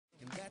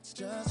That's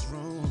just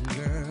wrong,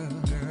 girl.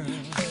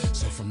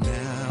 So from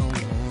now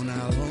on,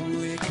 I'll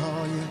only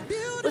call you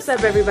beautiful. What's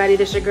up, everybody?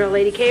 This your girl,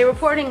 Lady K,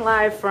 reporting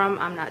live from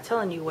I'm not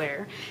telling you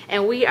where.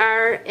 And we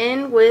are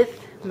in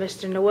with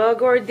Mr. Noel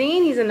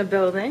Gourdin. He's in the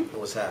building.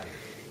 What's happening?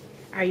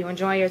 Are you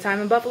enjoying your time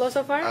in Buffalo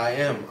so far? I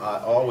am. I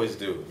always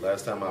do.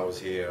 Last time I was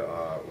here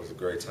was a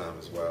great time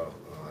as well.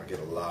 I get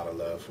a lot of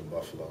love from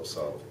Buffalo,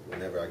 so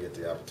whenever I get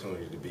the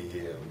opportunity to be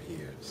here, I'm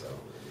here. So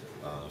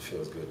it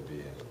feels good to be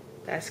here.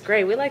 That's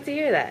great. We like to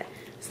hear that.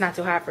 It's not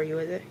too hot for you,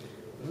 is it?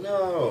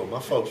 No,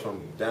 my folks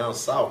from down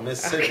south,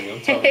 Mississippi. Okay.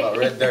 I'm talking about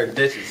red dirt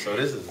ditches, so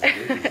this is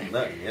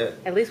nothing yet.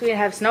 At least we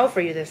didn't have snow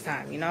for you this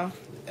time, you know?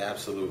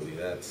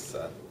 Absolutely. I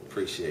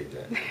appreciate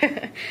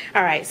that.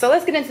 All right, so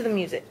let's get into the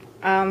music.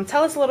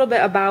 Tell us a little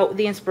bit about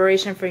the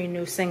inspiration for your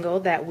new single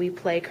that we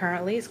play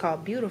currently. It's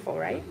called Beautiful,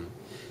 right?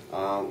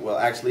 Mm-hmm. Well,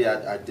 actually,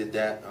 I did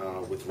that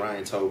with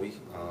Ryan Toby.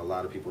 A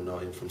lot of people know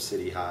him from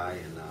City High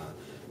and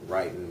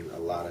writing a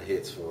lot of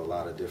hits for a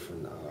lot of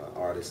different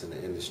artists in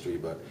the industry.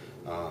 But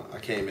I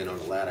came in on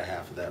the latter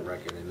half of that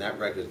record, and that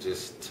record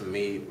just, to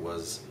me,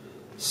 was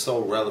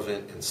so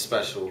relevant and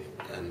special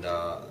and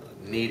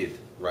needed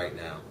right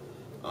now.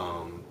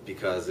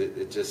 Because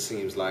it just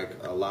seems like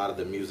a lot of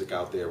the music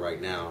out there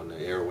right now in the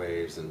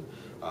airwaves and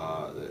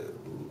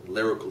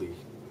lyrically,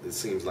 it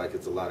seems like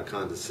it's a lot of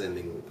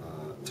condescending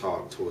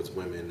talk towards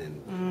women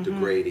and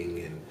degrading.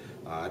 And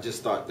I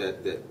just thought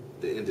that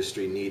the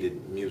industry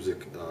needed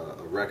music,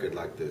 a record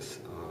like this.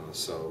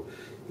 So,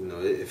 you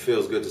know, it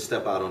feels good to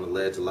step out on the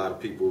ledge. A lot of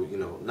people, you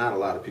know, not a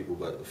lot of people,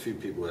 but a few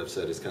people have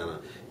said it's kind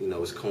of, you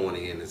know, it's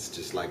corny and it's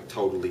just like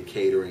totally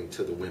catering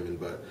to the women.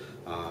 But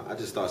I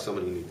just thought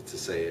somebody needed to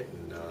say it,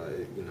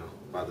 and you know,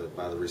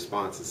 by the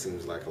response, it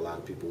seems like a lot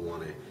of people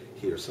want to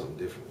hear something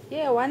different.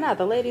 Yeah, why not?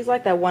 The ladies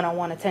like that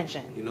one-on-one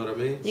attention. You know what I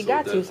mean? You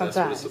got to sometimes. That's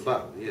what it's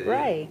about. Yeah,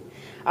 right.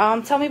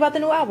 Yeah. Tell me about the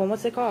new album.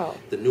 What's it called?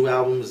 The new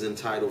album is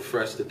entitled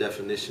Fresh to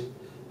Definition.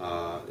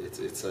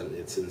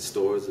 It's in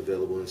stores,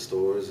 available in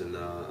stores, and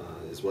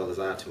as well as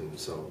iTunes.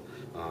 So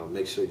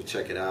make sure you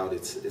check it out.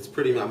 It's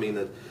pretty. I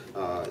mean,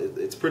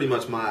 it's pretty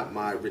much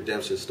my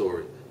redemption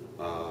story.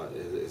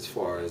 As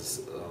far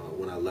as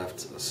when I left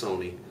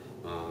Sony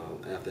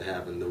after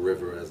having The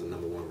River as a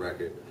 #1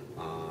 record,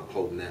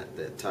 holding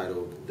that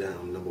title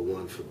down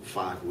 #1 for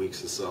 5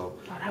 weeks or so.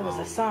 Oh, that was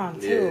a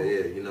song too.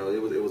 Yeah. You know,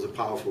 it was a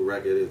powerful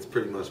record. It's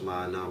pretty much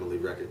my anomaly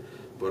record.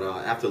 But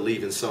after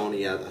leaving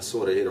Sony, I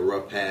sort of hit a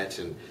rough patch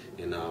and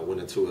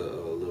went into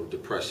a little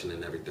depression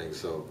and everything.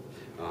 So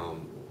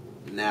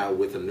now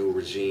with a new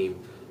regime,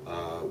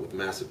 with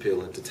Mass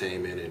Appeal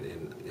Entertainment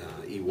and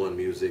E1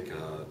 Music,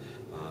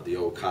 the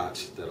old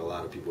Koch that a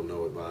lot of people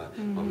know it by,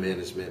 my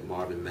management,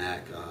 Marvin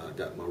Mack,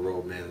 got my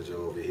road manager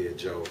over here,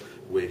 Joe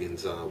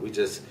Wiggins. We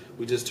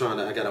just trying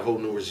to, I got a whole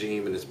new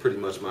regime, and it's pretty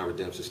much my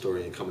redemption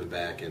story and coming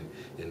back and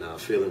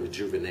feeling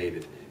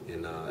rejuvenated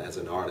and as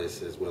an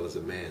artist as well as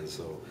a man.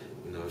 So,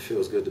 you know, it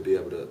feels good to be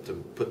able to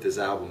put this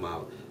album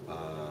out,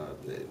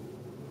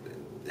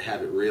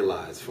 have it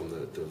realized from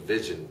the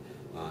vision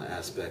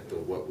aspect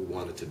of what we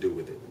wanted to do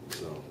with it.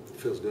 So it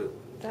feels good.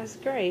 That's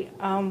great.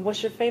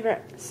 What's your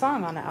favorite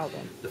song on the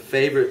album? The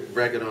favorite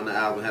record on the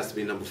album has to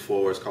be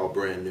 #4. It's called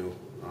Brand New.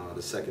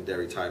 The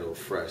secondary title,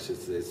 Fresh.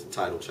 It's the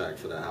title track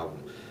for the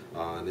album.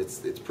 And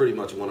it's pretty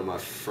much one of my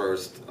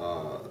first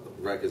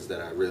records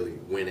that I really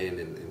went in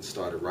and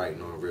started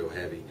writing on real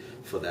heavy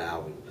for the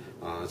album.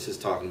 It's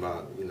just talking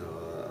about, you know,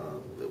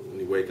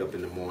 when you wake up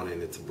in the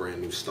morning, it's a brand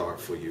new start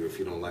for you. If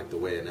you don't like the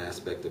way an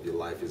aspect of your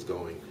life is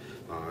going,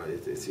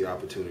 it's your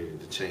opportunity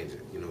to change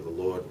it. You know, the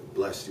Lord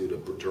blessed you to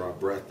draw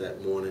breath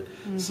that morning,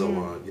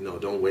 so you know,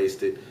 don't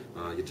waste it.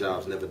 Your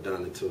job's never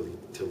done until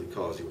He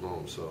calls you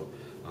home. So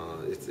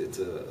it's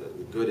a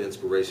good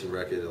inspiration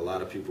record. A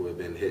lot of people have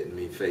been hitting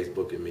me,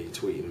 Facebooking me,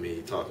 tweeting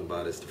me, talking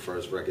about it's the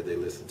first record they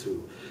listen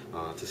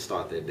to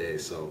start their day.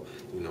 So,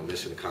 you know,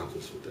 mission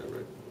accomplished with that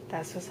record.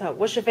 That's what's up.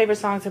 What's your favorite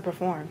song to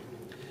perform?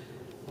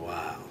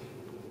 Wow,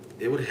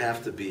 it would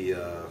have to be.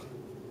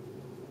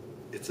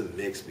 It's a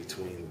mix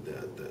between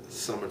the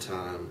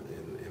Summertime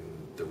and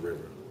The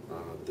River.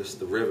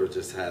 The River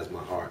just has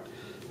my heart.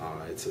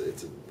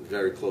 It's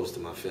very close to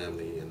my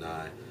family and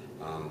I.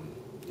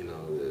 You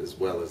know, as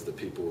well as the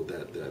people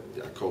that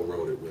I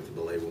co-wrote it with,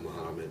 Balewa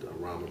Muhammad,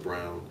 Rama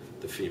Brown,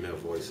 the female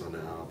voice on the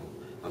album.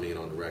 I mean,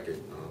 on the record,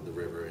 The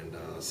River, and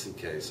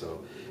CK. So,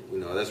 you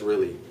know, that's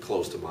really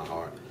close to my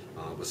heart.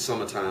 But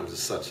Summertime is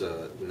such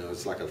a, you know,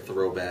 it's like a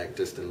throwback,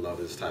 distant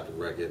lovers type of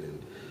record,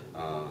 and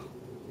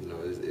you know,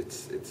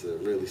 it's a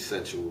really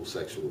sensual,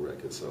 sexual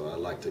record. So I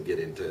like to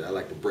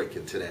break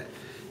into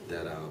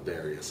that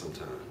barrier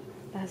sometime.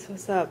 That's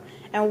what's up.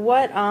 And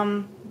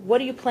what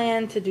do you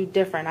plan to do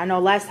different? I know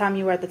last time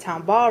you were at the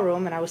Town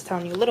Ballroom, and I was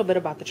telling you a little bit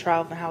about the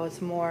 12 and how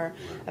it's more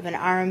of an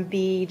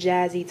R&B,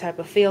 jazzy type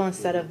of feel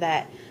instead of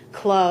that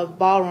club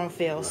ballroom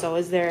feel. Right. So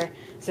is there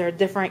a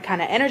different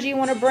kind of energy you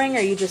want to bring,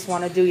 or you just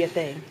want to do your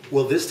thing?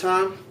 Well, this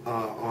time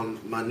on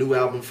my new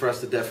album, Fresh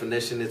to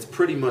Definition, it's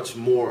pretty much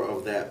more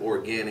of that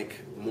organic,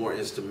 more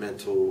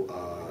instrumental,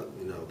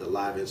 you know, the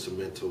live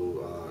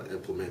instrumental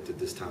implemented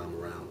this time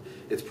around.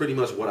 it's pretty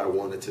much what I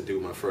wanted to do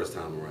my first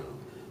time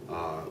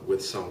around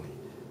with Sony.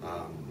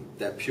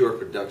 That pure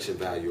production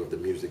value of the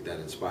music that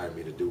inspired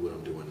me to do what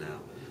I'm doing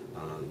now.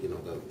 You know,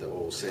 the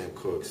old Sam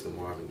Cooks, the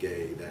Marvin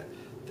Gaye, the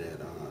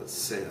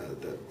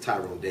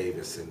Tyrone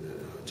Davis and the,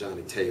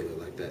 Johnny Taylor,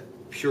 like that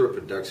pure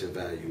production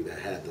value that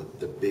had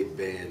the big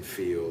band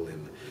feel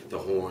and the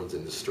horns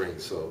and the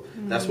strings. So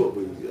that's what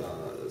we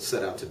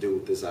set out to do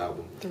with this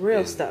album. The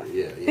real stuff.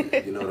 Yeah,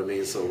 yeah, you know what I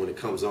mean? So when it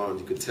comes on,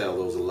 you can tell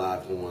those are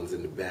live horns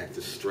in the back,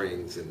 the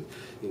strings, and,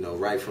 you know,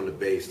 right from the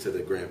bass to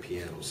the grand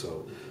piano,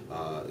 so,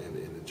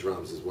 and the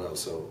drums as well.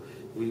 So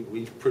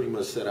we pretty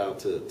much set out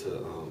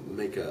to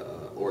make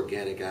a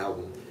organic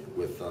album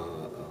with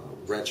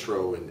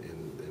retro and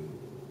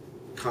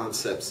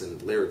concepts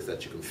and lyrics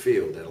that you can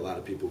feel, that a lot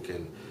of people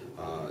can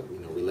you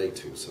know, relate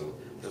to. So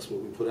that's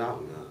what we put out,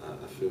 and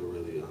I feel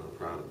really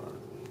proud about it.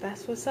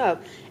 That's what's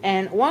up.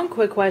 And one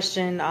quick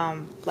question,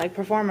 like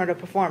performer to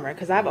performer,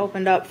 because I've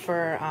opened up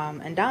for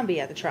Ndambi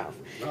at the Trough,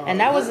 and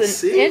that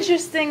was an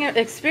interesting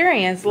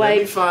experience. Like,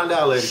 let me find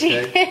out, Lady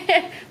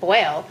K.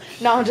 Well,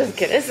 no, I'm just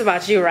kidding. It's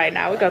about you right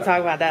now. We're gonna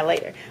talk about that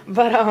later.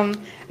 But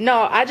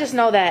no, I just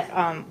know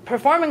that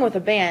performing with a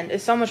band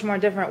is so much more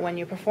different when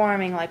you're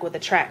performing like with a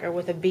track or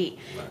with a beat.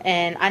 Right.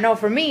 And I know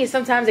for me,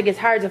 sometimes it gets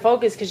hard to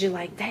focus because you're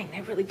like, dang,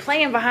 they're really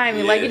playing behind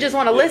me. Yeah, like you just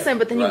want to listen,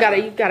 but then you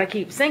gotta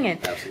keep singing.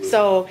 Absolutely.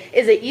 So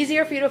is it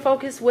easier for you to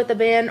focus with a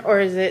band, or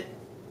is it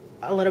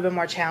a little bit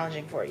more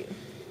challenging for you?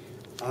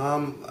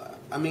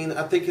 I mean,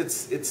 I think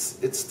it's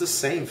the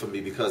same for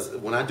me, because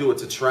when I do it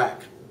to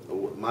track,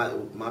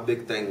 my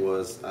big thing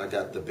was I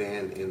got the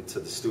band into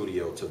the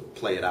studio to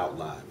play it out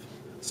live.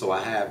 So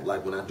I have,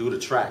 like, when I do the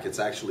track, it's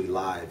actually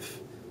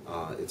live.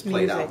 It's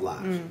played out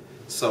live.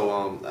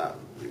 So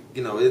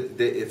you know,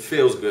 it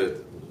feels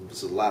good.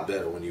 It's a lot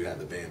better when you have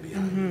the band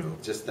behind you. You know,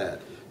 just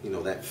that, you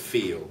know, that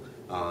feel.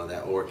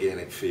 That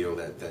organic feel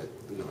that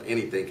you know,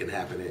 anything can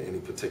happen at any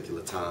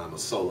particular time. A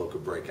solo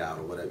could break out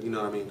or whatever, you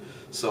know what I mean?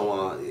 So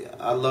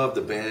I love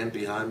the band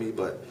behind me,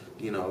 but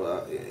you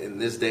know, in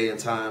this day and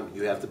time,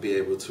 you have to be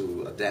able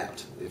to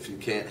adapt. If you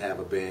can't have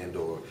a band,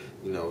 or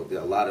you know,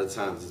 a lot of the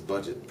times it's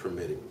budget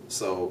permitting.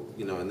 So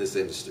you know, in this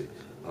industry,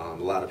 a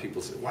lot of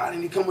people say, "Why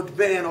didn't you come with the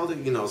band?" All the,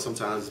 you know,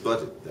 sometimes it's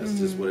budget. That's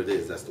just what it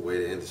is. That's the way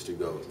the industry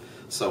goes.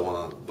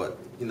 So, but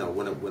you know,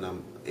 when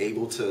I'm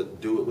able to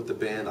do it with the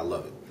band, I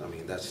love it. I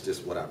mean, that's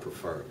just what I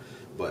prefer.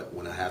 But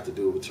when I have to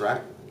do it with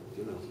track,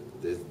 you know,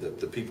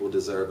 the people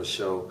deserve a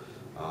show.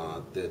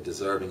 They're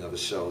deserving of a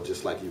show,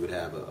 just like you would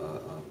have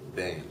a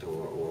band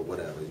or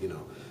whatever, you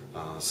know.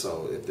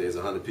 So if there's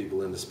 100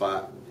 people in the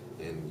spot,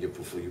 and you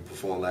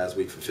performed last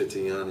week for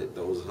 1,500,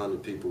 those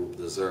 100 people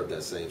deserve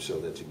that same show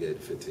that you get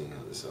at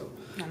 1,500. So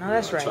I know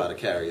that's right. I try to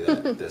carry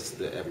that.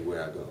 That's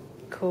everywhere I go.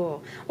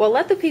 Cool. Well,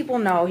 let the people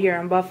know here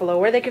in Buffalo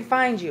where they can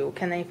find you.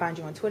 Can they find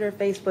you on Twitter,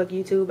 Facebook,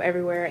 YouTube,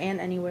 everywhere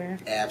and anywhere?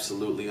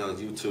 Absolutely. On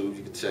YouTube,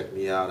 you can check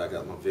me out. I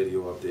got my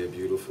video up there,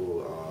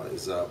 beautiful.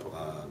 Is up.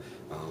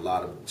 A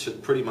lot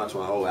of, pretty much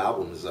my whole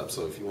album is up.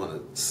 So if you want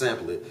to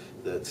sample it,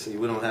 see,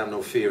 we don't have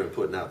no fear in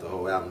putting out the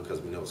whole album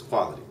because we know it's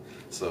quality.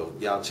 So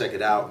y'all check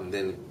it out, and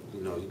then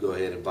you know, you go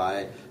ahead and buy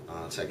it.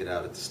 Check it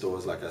out at the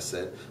stores, like I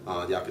said.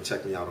 Y'all can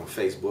check me out on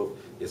Facebook.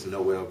 It's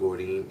Noel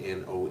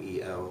Gourdin,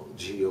 Noel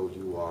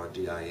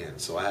Gourdin.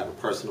 So I have a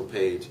personal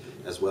page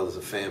as well as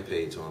a fan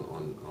page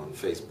on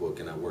Facebook,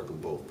 and I work on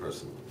both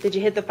personally. Did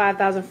you hit the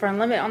 5,000 friend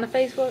limit on the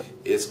Facebook?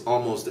 It's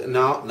almost,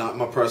 no, not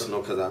my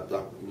personal, because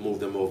I moved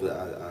them over.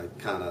 I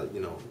kind of,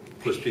 you know,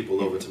 push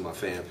people over to my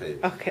fan page.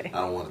 Okay. I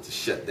don't want it to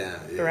shut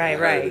down.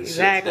 Right,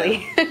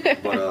 exactly.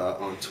 But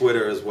on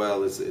Twitter as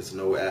well, it's at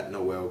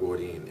Noel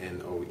Gourdin,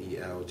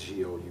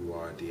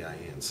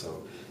 NoelGourdin.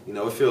 So, you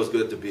know, it feels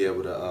good to be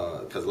able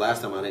to, because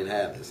last time I didn't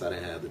have this. I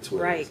didn't have the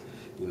Twitter. Right.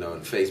 You know,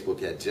 and Facebook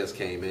had just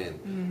came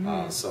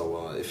in.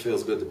 So it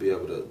feels good to be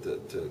able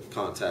to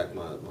contact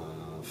my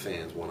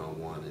fans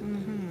one-on-one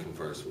and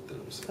converse with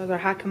them. So. Those are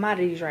hot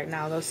commodities right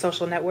now, those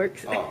social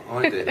networks. Oh,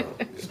 aren't they though?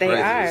 It's they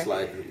crazy. are. It's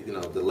like, you know,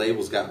 the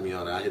labels got me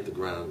on it. I hit the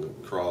ground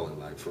crawling,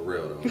 like, for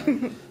real though.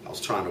 Like, I was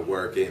trying to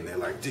work in. They're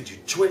like, did you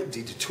tweet?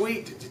 Did you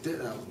tweet? Did you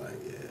do it? I was like,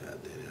 yeah, I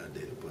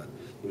did it. But,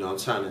 you know, I'm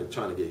trying to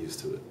get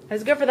used to it.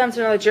 It's good for them to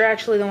know that you're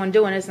actually the one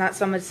doing it. It's not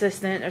some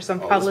assistant or some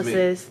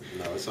publicist. It's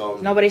me. No, it's all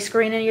me. Nobody's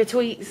screening your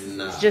tweets.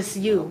 Nah, it's just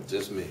you. No,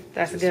 just me.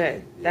 That's just good.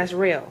 Me. Yeah. That's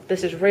real.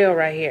 This is real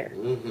right here.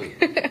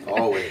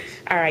 Always.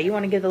 All right, you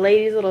want to give the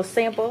ladies a little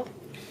sample?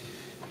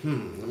 Let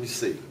me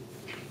see.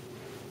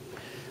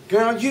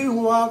 Girl,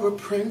 you are a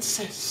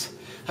princess,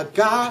 a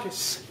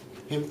goddess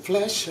in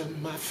flesh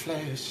of my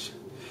flesh.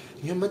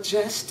 You're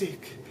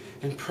majestic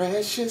and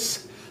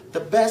precious, the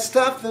best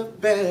of the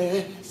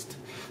best.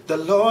 The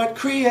Lord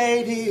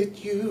created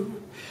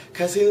you,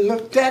 'cause he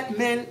looked at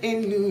men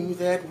and knew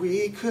that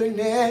we could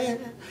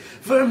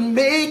never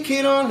make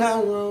it on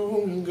our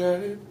own,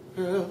 girl.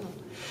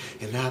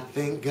 And I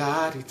thank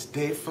God each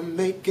day for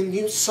making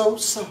you so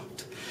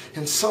soft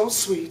and so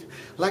sweet,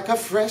 like a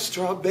fresh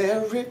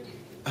strawberry.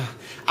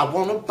 I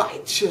wanna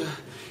bite you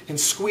and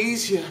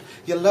squeeze you.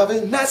 Your love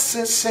is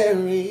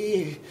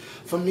necessary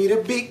for me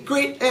to be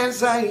great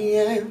as I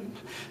am.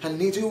 I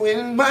need you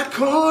in my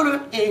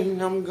corner,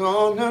 and I'm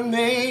gonna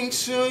make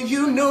sure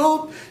you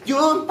know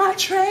you're my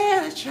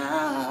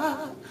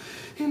treasure,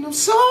 and I'm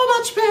so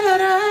much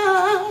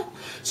better.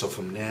 So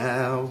from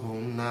now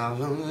on,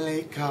 I'll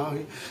only call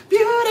you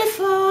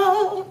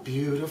beautiful,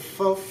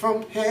 beautiful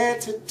from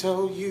head to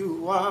toe.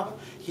 You are,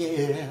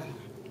 yeah.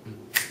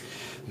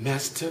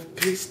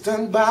 Masterpiece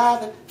done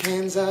by the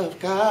hands of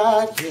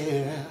God,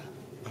 yeah.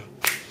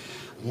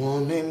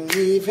 Woman,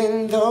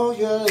 even though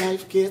your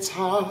life gets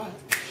hard,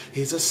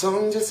 here's a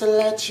song just to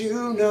let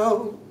you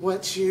know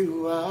what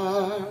you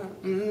are.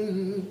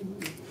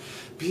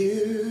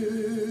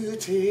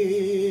 Beautiful.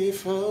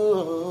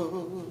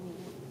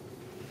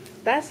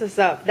 That's what's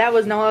up. That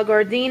was Noel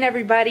Gourdin,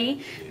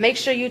 everybody. Make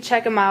sure you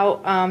check him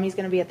out. He's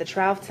going to be at the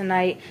Trough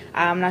tonight.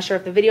 I'm not sure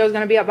if the video is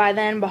going to be up by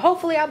then, but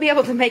hopefully I'll be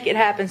able to make it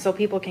happen so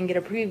people can get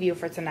a preview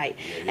for tonight.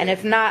 And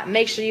if not,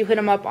 make sure you hit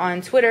him up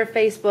on Twitter,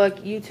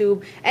 Facebook,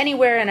 YouTube,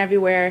 anywhere and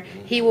everywhere.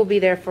 He will be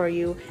there for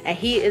you, and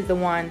he is the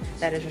one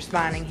that is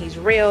responding. He's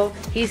real.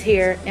 He's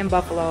here in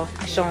Buffalo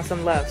showing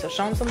some love. So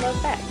show him some love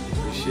back.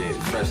 Appreciate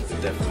it. Fresh the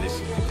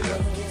definition. Pick it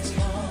up.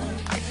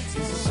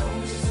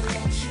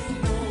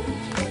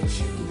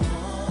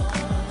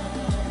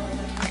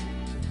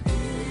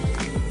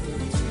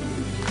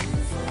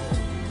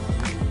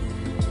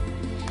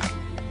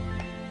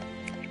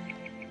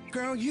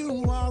 Girl,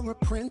 you are a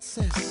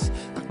princess,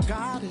 a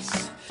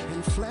goddess,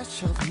 in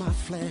flesh of my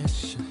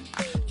flesh.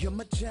 You're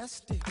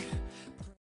majestic.